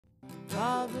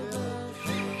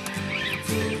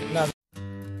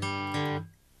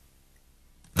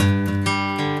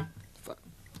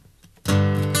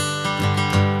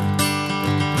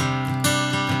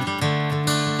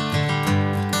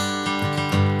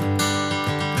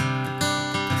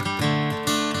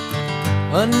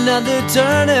Another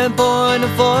turning point, a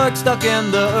fork stuck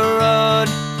in the road.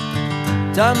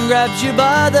 Time grabs you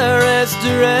by the wrist,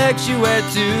 directs you where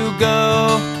to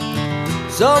go.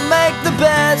 So make the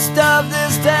best of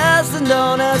this test and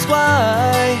don't ask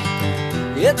why.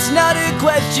 It's not a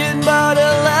question but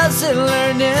a lesson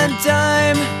learned in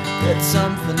time. It's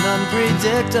something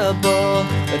unpredictable,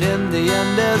 but in the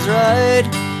end is right.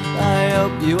 I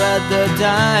hope you had the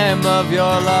time of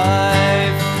your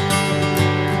life.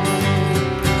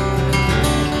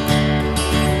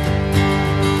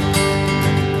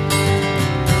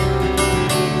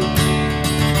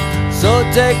 So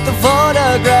take the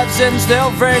photographs and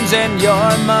still frames in your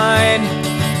mind,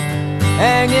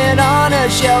 hanging on a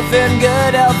shelf in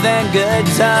good health and good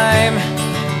time.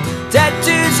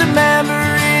 Tattoos of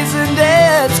memories and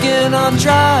dead skin on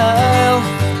trial.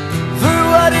 For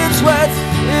what it's worth,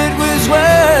 it was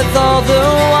worth all the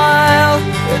while.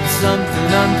 It's something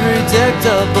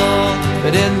unpredictable,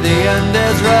 but in the end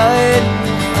is right.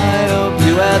 I hope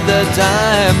you had the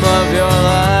time of your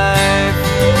life.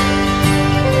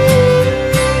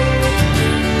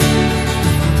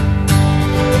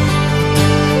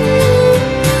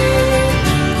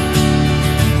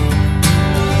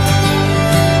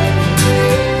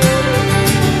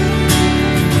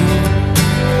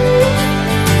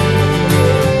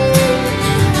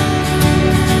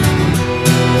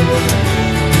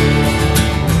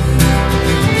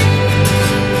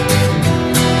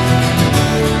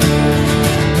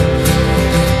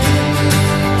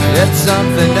 It's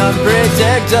something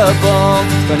unpredictable,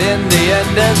 but in the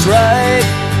end it's right.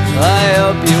 I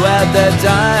hope you had the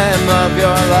time of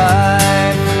your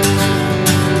life.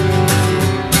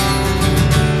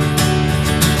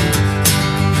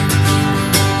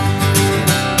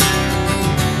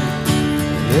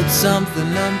 It's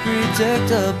something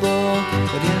unpredictable,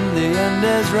 but in the end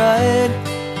is right.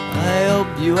 I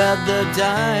hope you had the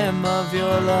time of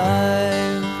your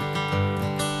life.